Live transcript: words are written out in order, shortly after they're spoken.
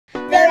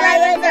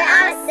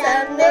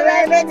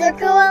Ryebreads are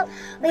cool.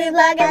 We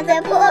vlog at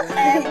the pool.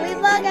 We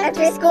vlog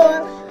after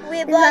school. We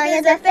vlog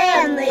as a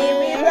family.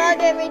 We vlog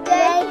every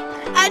day.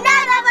 And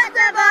none of us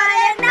are bored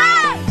at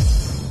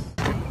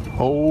night.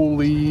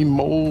 Holy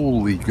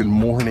moly, good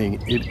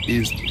morning. It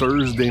is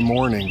Thursday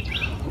morning.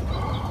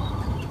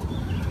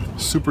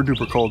 Super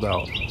duper cold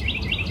out.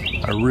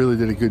 I really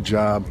did a good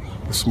job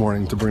this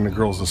morning to bring the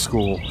girls to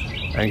school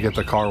and get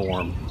the car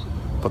warm.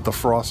 But the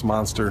frost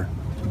monster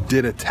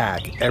did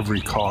attack every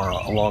car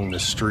along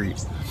this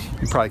street.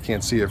 You probably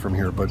can't see it from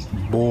here, but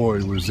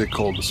boy was it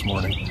cold this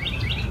morning.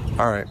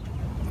 All right,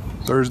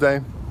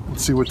 Thursday,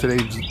 let's see what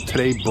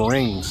today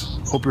brings.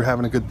 Hope you're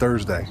having a good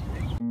Thursday.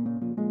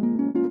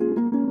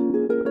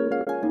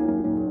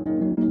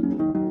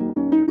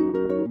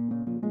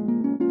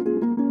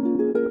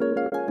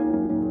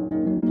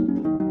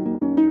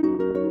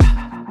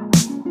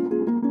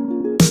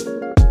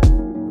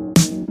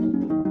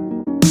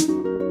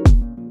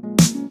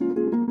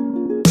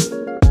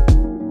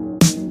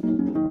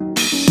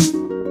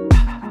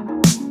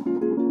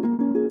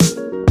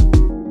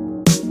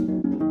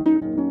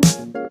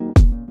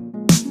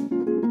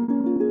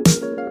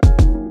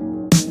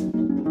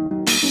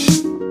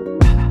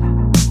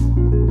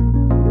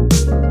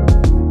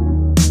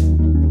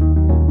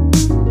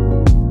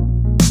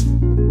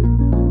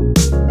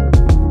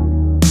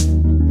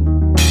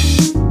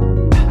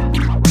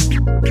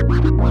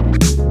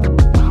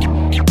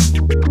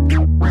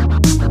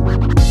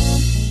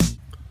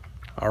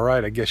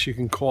 I guess you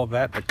can call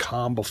that the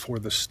calm before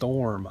the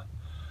storm.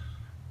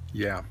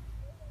 Yeah,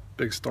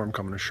 big storm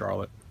coming to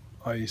Charlotte.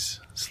 Ice,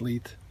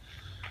 sleet.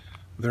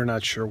 They're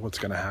not sure what's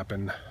going to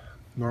happen.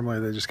 Normally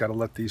they just got to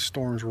let these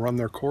storms run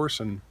their course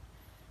and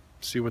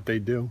see what they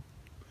do.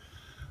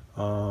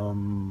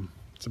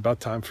 It's about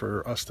time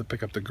for us to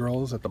pick up the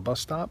girls at the bus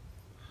stop.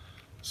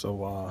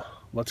 So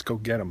let's go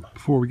get them.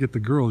 Before we get the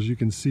girls, you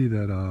can see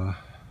that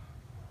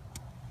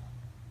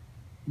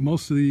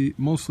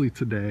mostly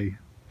today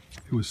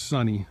it was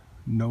sunny.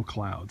 No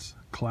clouds.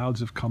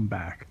 Clouds have come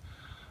back.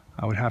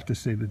 I would have to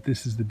say that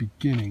this is the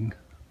beginning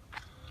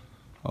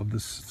of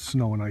this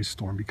snow and ice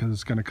storm because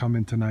it's going to come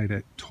in tonight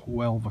at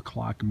 12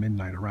 o'clock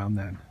midnight, around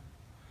then.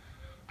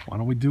 Why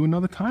don't we do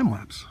another time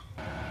lapse?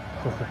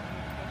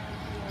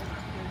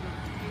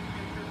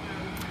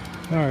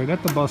 Alright,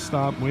 at the bus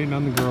stop, waiting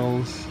on the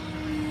girls.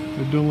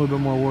 They're doing a little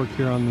bit more work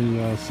here on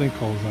the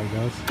sinkholes, I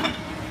guess.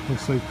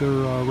 Looks like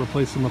they're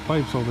replacing the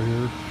pipes over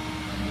here.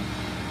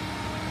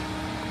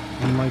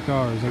 Unlike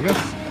ours. I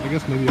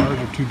guess maybe ours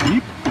are too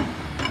deep.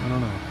 I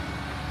don't know.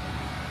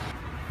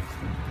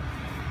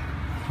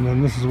 And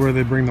then this is where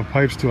they bring the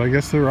pipes to. I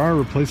guess they are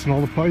replacing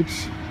all the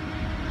pipes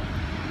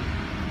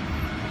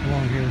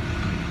along here.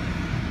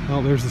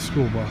 Oh, there's the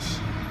school bus.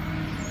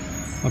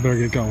 I better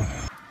get going.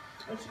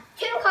 It's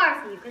too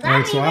hard for you.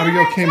 Alright, so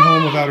Abigail came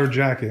home without her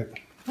jacket.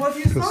 Well,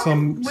 because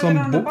some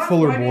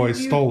Fuller boy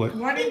stole it.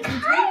 Why didn't you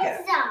take it?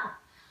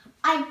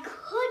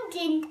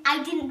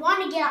 I didn't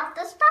want to get off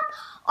the stop,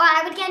 or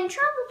I would get in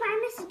trouble by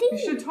Miss D. You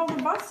should tell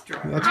the bus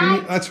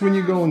driver. That's when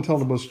you go and tell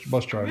the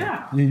bus driver.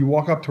 Yeah. You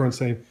walk up to her and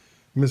say,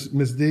 Miss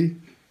D.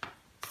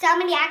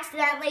 Somebody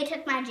accidentally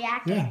took my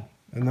jacket. Yeah,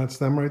 and that's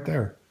them right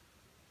there.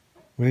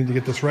 We need to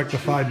get this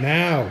rectified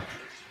now.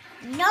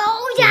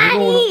 No,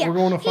 Daddy. We're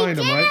going to find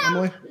him, right,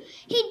 Emily?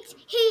 He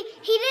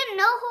didn't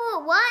know who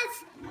it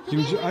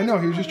was. I know,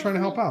 he was just trying to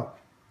help out.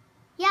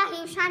 Yeah,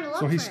 he was trying to look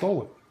for it. So he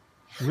stole it.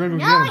 We're gonna go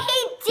No, get him.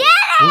 he didn't.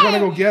 We're gonna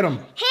go get him.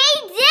 He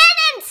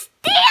didn't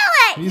steal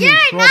it. He's You're in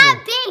trouble. not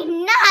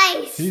being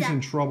nice. He's in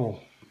trouble.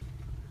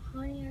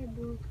 Honey, I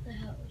broke the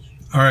house.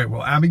 All right,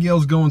 well,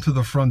 Abigail's going to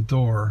the front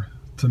door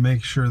to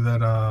make sure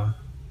that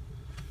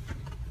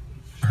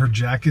her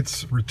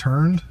jacket's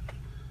returned,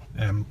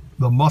 and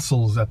the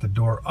muscle's at the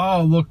door.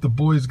 Oh, look, the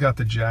boy's got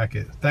the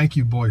jacket. Thank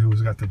you, boy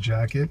who's got the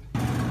jacket.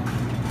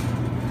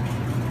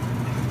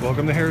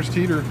 Welcome to Harris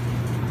Teeter,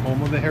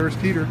 home of the Harris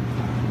Teeter.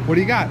 What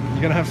do you got?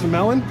 You gonna have some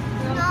melon? No,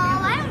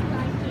 I don't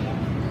like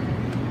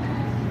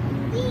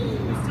it.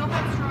 We still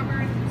have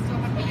strawberries. We still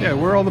have Yeah,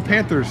 where are all the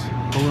Panthers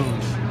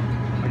balloons?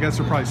 I guess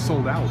they're probably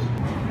sold out.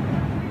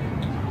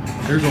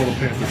 Here's all the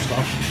Panther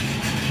stuff.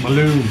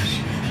 Balloons.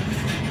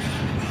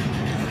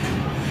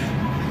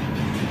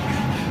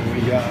 And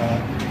we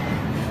got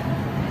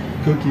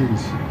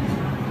cookies.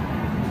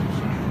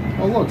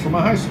 Oh look, for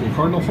my high school,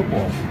 Cardinal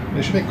football.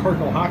 They should make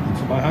Cardinal hockey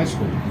for my high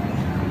school.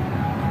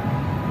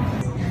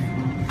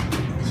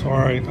 So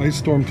alright, Ice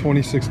Storm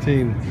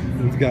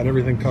 2016. We've got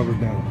everything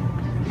covered now.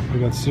 We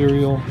got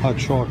cereal, hot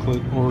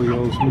chocolate,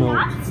 Oreos,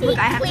 milk, Look,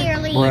 I have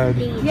clearly bread,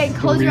 Yeah,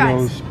 close your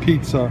eyes. Doritos,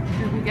 pizza.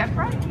 Did we get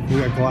bread? We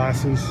got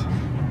glasses.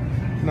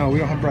 No, we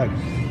don't have bread.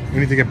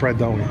 We need to get bread,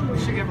 don't we? We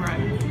should get bread.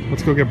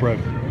 Let's go get bread.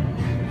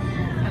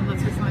 And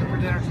let's get something for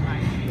dinner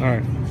tonight.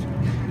 Alright,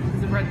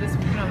 Is the bread this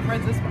one? No, the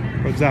bread's this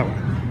one. bread's that way.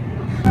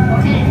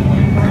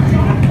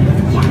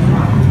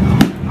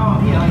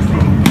 Oh, yeah, I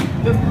see.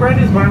 The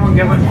bread is buy one,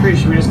 get one free.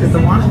 Should we just get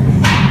the one?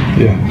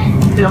 Yeah.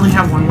 They only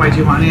have one. Why do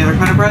you want any other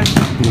kind of bread?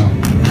 No.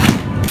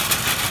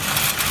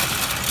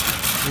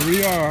 Here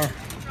we are.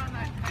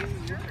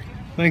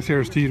 Thanks,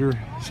 Harris Teeter.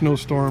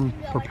 Snowstorm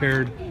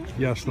prepared.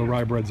 Yes, the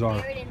Ryebreads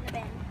are.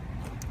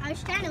 I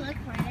was trying to look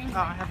for it. Oh,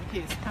 I have the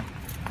keys.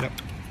 Yep.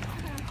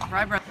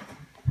 Ryebreads.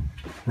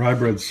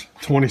 Ryebreads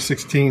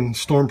 2016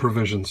 storm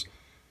provisions.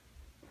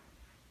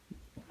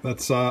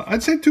 That's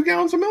I'd say 2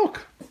 gallons of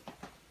milk.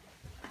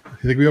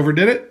 You think we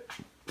overdid it?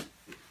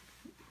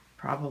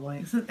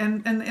 Probably.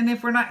 And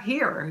if we're not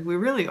here, we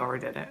really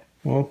overdid it.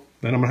 Well,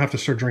 then I'm gonna have to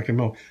start drinking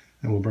milk,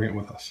 and we'll bring it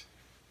with us.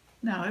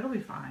 No, it'll be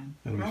fine.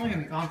 We're only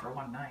gonna be gone for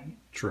one night.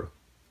 True.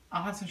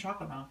 I'll have some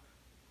chocolate milk.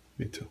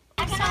 Me too.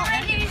 I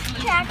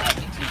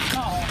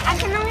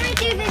can only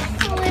do this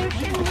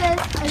solution with a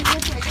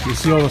liquid. You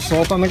see all the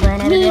salt on the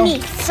ground, Abigail?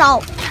 Mini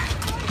salt.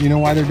 You know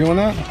why they're doing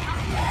that?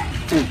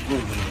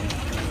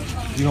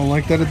 You don't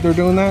like that they're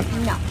doing that?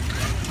 No.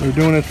 They're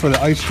doing it for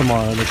the ice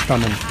tomorrow that's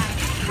coming.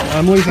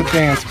 Emily's at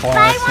dance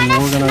class, and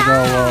we're gonna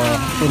go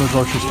to the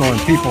grocery store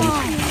and people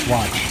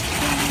watch.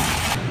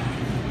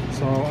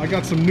 So I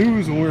got some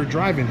news when we were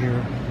driving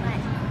here,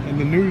 and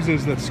the news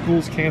is that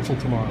school's canceled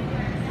tomorrow.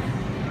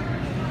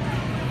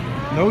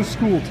 No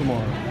school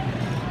tomorrow.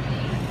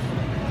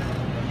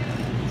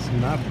 It's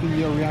not the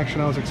reaction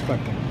I was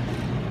expecting.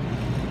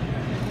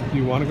 Do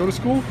you want to go to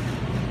school?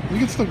 You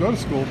can still go to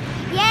school.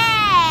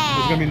 Yeah.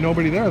 There's gonna be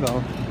nobody there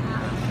though.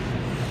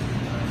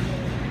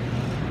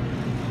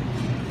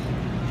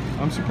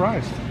 I'm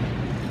surprised.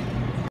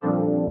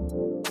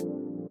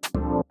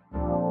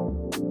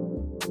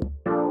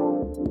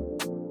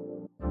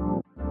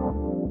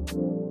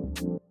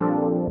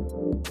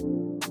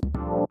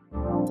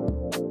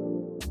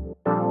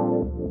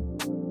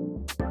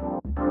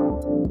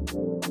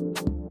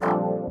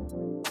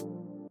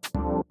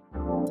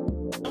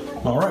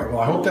 All right, well,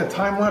 I hope that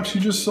time lapse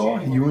you just saw,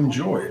 you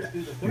enjoyed.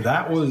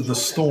 That was the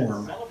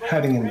storm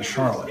heading into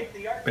Charlotte.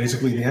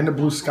 Basically, the end of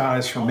blue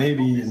skies for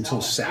maybe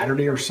until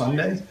Saturday or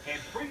Sunday.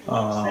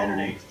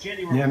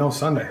 Yeah, no,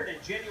 Sunday.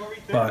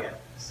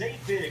 But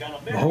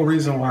the whole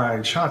reason why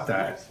I shot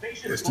that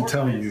is to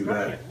tell you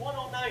that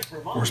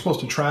we're supposed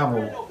to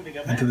travel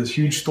into this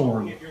huge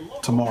storm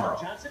tomorrow.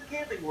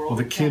 Well,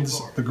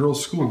 the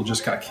girls' school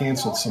just got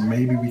canceled, so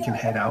maybe we can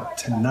head out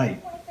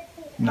tonight.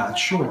 Not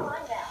sure.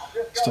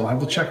 Still have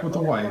to check with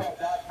the wife.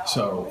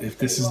 So if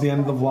this is the end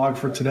of the vlog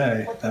for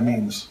today, that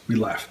means we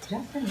left.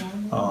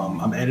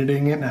 I'm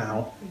editing it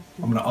now.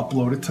 I'm gonna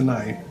upload it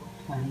tonight,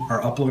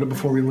 or upload it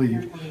before we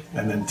leave,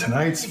 and then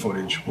tonight's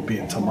footage will be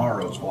in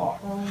tomorrow's vlog.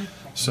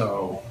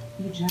 So,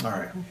 all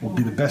right, we'll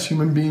be the best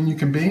human being you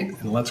can be,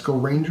 and let's go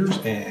Rangers,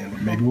 and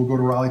maybe we'll go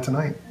to Raleigh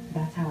tonight.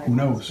 Who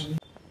knows?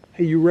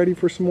 Hey, you ready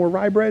for some more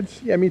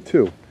Ryebreads? Yeah, me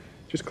too.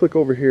 Just click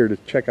over here to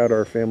check out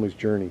our family's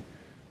journey.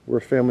 We're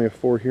a family of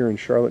 4 here in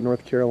Charlotte,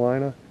 North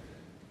Carolina.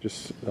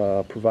 Just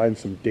providing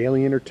some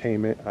daily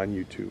entertainment on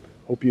YouTube.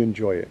 Hope you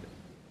enjoy it.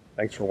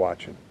 Thanks for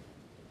watching.